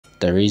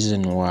The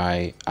reason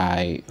why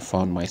I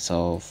found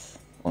myself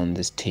on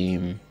this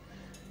team,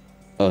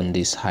 on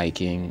this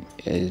hiking,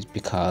 is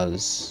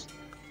because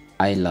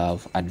I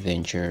love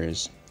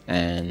adventures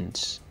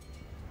and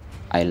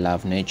I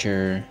love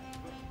nature.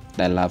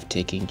 I love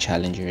taking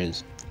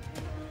challenges.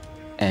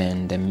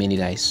 And the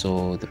minute I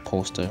saw the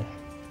poster,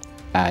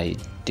 I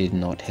did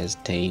not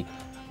hesitate,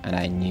 and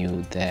I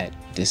knew that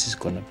this is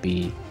gonna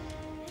be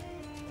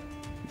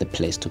the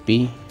place to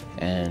be.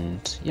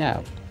 And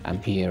yeah,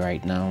 I'm here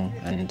right now,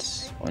 and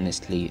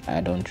honestly,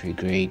 I don't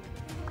regret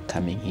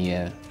coming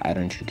here. I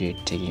don't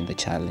regret taking the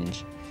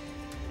challenge,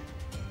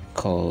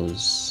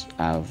 because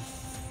I've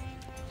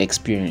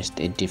experienced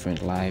a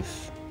different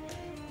life,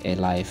 a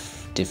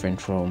life different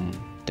from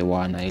the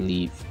one I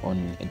live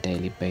on a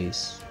daily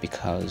basis,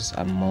 because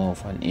I'm more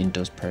of an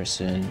indoors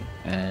person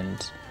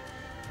and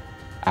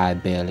I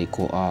barely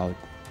go out.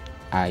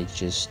 I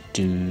just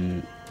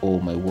do all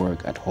my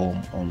work at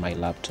home on my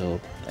laptop,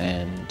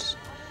 and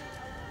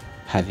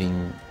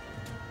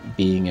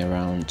being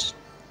around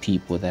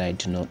people that I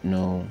do not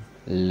know,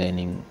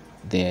 learning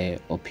their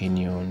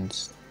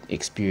opinions,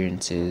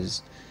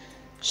 experiences,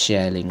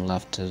 sharing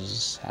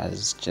laughters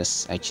has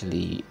just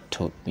actually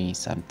taught me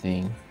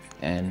something,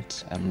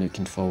 and I'm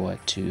looking forward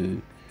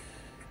to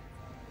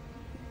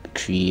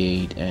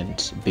create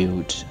and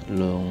build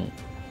long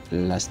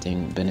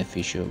lasting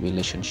beneficial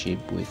relationship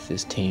with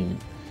this team,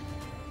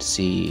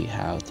 see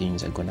how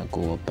things are gonna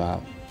go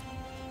about.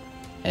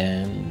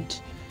 And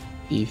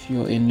if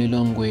you're in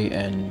Lilongwe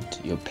and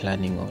you're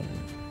planning on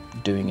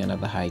doing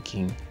another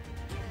hiking,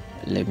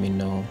 let me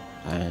know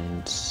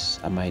and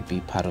I might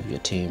be part of your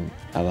team.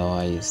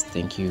 Otherwise,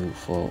 thank you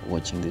for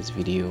watching this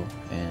video,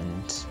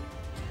 and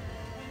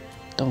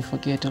don't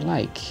forget to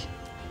like.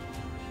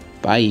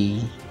 Bye.